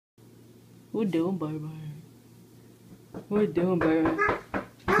What you doing, baby? What you doing, baby?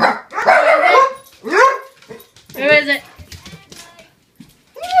 Who is it?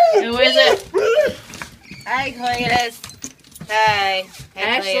 Who is it? Hey, Cletus. Hey.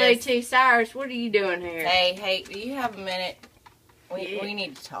 Ashley Cletus. T. Cyrus, what are you doing here? Hey, do you have a minute? We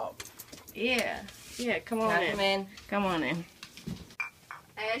need to talk. Yeah, come on Can I in. come in? Come on in.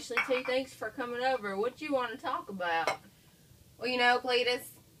 Ashley T, thanks for coming over. What you want to talk about? Well, you know, Cletus,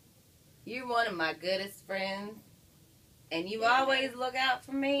 you're one of my goodest friends, and you always look out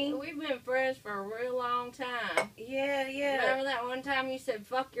for me. We've been friends for a real long time. Yeah. Remember that one time you said,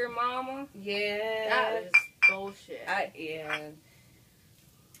 fuck your mama? Yeah. That was bullshit. I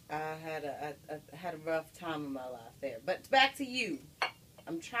had a rough time in my life there. But back to you.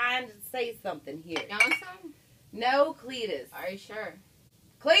 I'm trying to say something here. You want some? No, Cletus. Are you sure?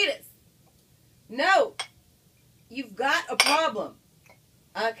 Cletus! No! You've got a problem.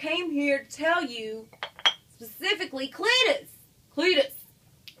 I came here to tell you specifically, Cletus! Cletus!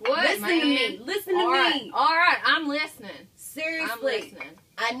 What, Listen man? to me. Listen to me. Alright, I'm listening. Seriously. I'm listening.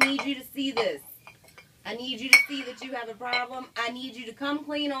 I need you to see this. I need you to see that you have a problem. I need you to come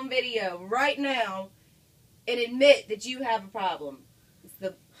clean on video right now and admit that you have a problem. It's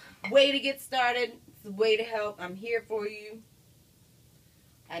the way to get started. It's the way to help. I'm here for you.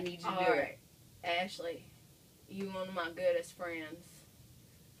 I need you to do it. Ashley, you one of my goodest friends.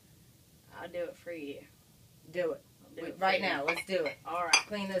 I'll do it for you. Do it. I'll do it Right for you. now. Let's do it. Alright.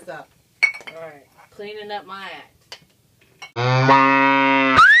 Clean this up. Alright. Cleaning up my act.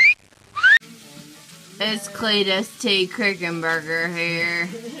 It's Cletus T. Crickenberger here.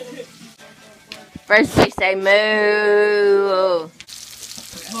 First we say moo.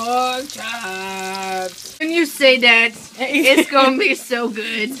 Pork chops. When you say that, it's gonna be so good.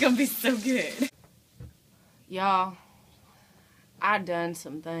 It's gonna be so good. Y'all, I done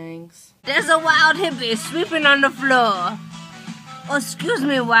some things. There's a wild hippie sweeping on the floor. Oh, excuse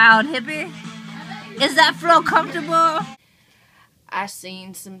me, wild hippie. Is that floor comfortable? I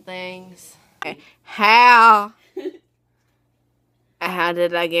seen some things. How did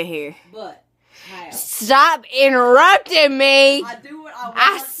I get here? But, how? Stop interrupting me. I do what I want.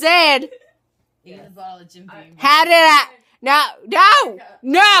 I said, You got a bottle of Jim Beam. how did I? No.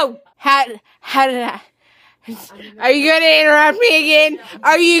 How did I? Are you gonna interrupt me again?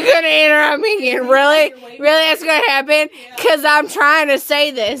 Are you gonna interrupt me again? Really? Really, that's gonna happen? Cause I'm trying to say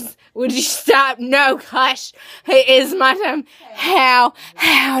this. Would you stop? No, hush. It is my time. How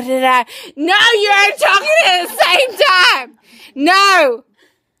did I? No, you're talking at the same time. No.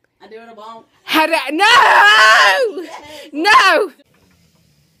 I do what I want. How did I? No.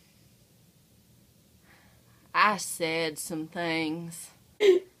 I said some things.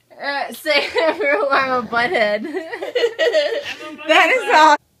 Say I'm a butthead. That is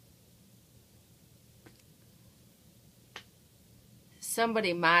all.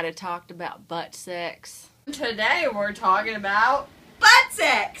 Somebody might have talked about butt sex. Today we're talking about butt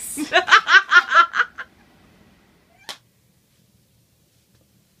sex.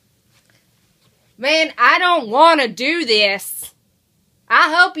 Man, I don't want to do this.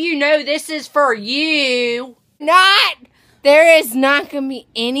 I hope you know this is for you. There is not going to be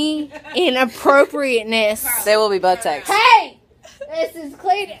any inappropriateness. There will be butt sex. Hey! This is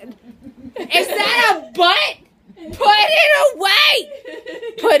Cletus. Is that a butt? Put it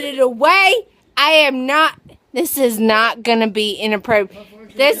away! Put it away. I am not. This is not going to be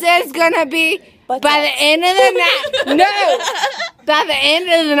inappropriate. This is going to be, by the end of the night. No! By the end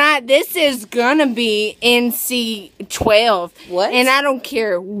of the night, this is going to be NC-12. What? And I don't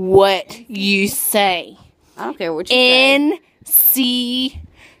care what you say. I don't care what you say.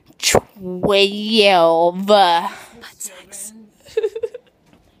 NC-12. Butt sex.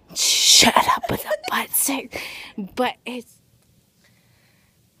 Shut up with the butt sex. But it's...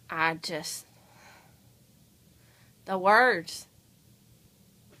 The words.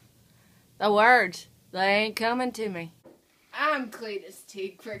 They ain't coming to me. I'm Cletus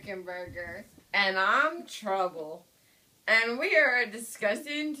T. Crickenberger. And I'm Trouble. And we are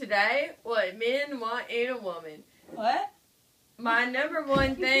discussing today what men want in a woman. What? My number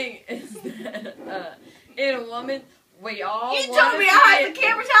one thing is that in a woman, we all You want told me I had the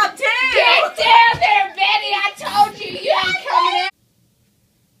camera top too! Get down there, Betty! I told you you ain't coming out.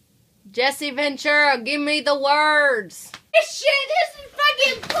 Jesse Ventura, give me the words. This is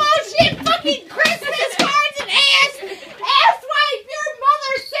fucking bullshit, fucking Christmas cards and asswipe. Your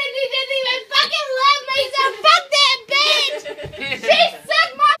mother said you didn't even fucking love me, so fuck that bitch. She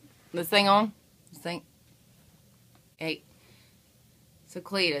sucked my... This thing on? This thing? Hey. So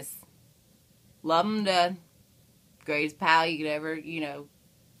Cletus. Love him to greatest pal you could ever,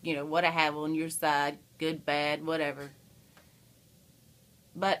 you know, what I have on your side, good, bad, whatever.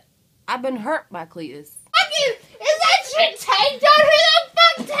 But I've been hurt by Cletus. Is that shit taped on? Who the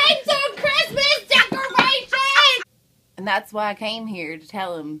fuck tapes on Christmas decorations? And that's why I came here, to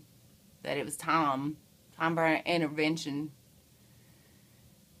tell him that it was time for an intervention.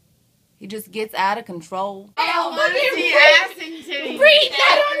 He just gets out of control. Oh, what is he asking to Read,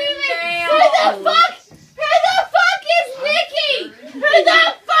 I don't even. Who the fuck is Nikki? Who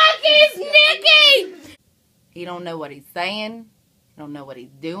the fuck is Nikki? He don't know what he's saying. He don't know what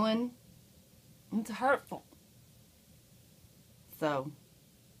he's doing. It's hurtful. So,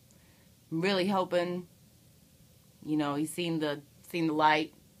 I'm really hoping, you know, he's seen the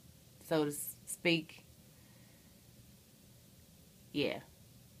light, so to speak. Yeah.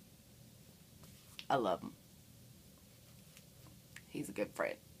 I love him. He's a good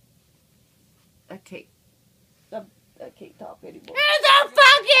friend. I can't talk anymore. Who the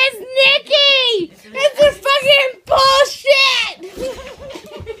fuck is Nikki? It's a fucking bullshit.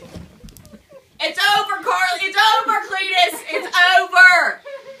 It's over, Carly. It's over, Cletus. It's over.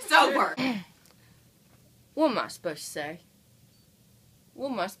 It's over. What am I supposed to say?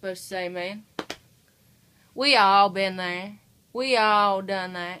 What am I supposed to say, man? We all been there. We all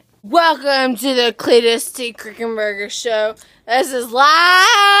done that. Welcome to the Cletus T. Crickenberger Show. This is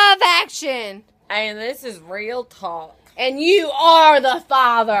live action. And this is real talk. And you are the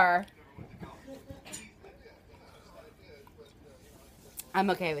father. I'm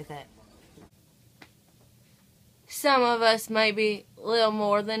okay with it. Some of us may be a little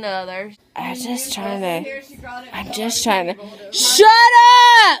more than others. I'm just trying to. Shut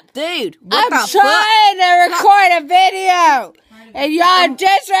up! Dude, I'm trying to record a video. And y'all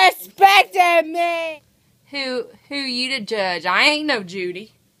disrespected me. Who you to judge? I ain't no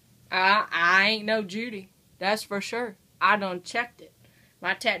Judy. I ain't no Judy. That's for sure. I done checked it.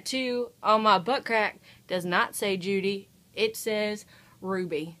 My tattoo on my butt crack does not say Judy. It says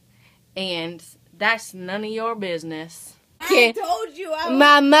Ruby. And that's none of your business. I told you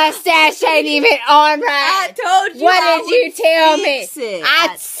my mustache ain't even on right. I told you. What did you tell me?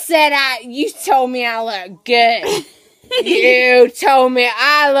 It. You told me I look good. You told me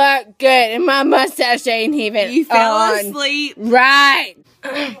I look good, and my mustache ain't even on. You fell asleep. Right.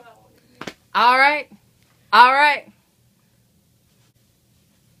 All right.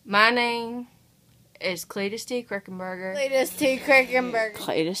 My name is Cletus T. Crickenberger. Cletus T.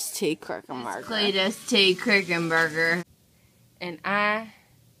 Crickenberger. And I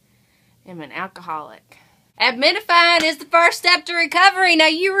am an alcoholic. Admitifying is the first step to recovery. Now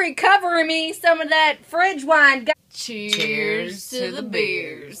you recover me some of that fridge wine. Cheers to the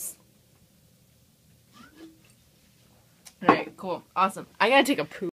beers. Alright, cool. Awesome. I gotta take a poop.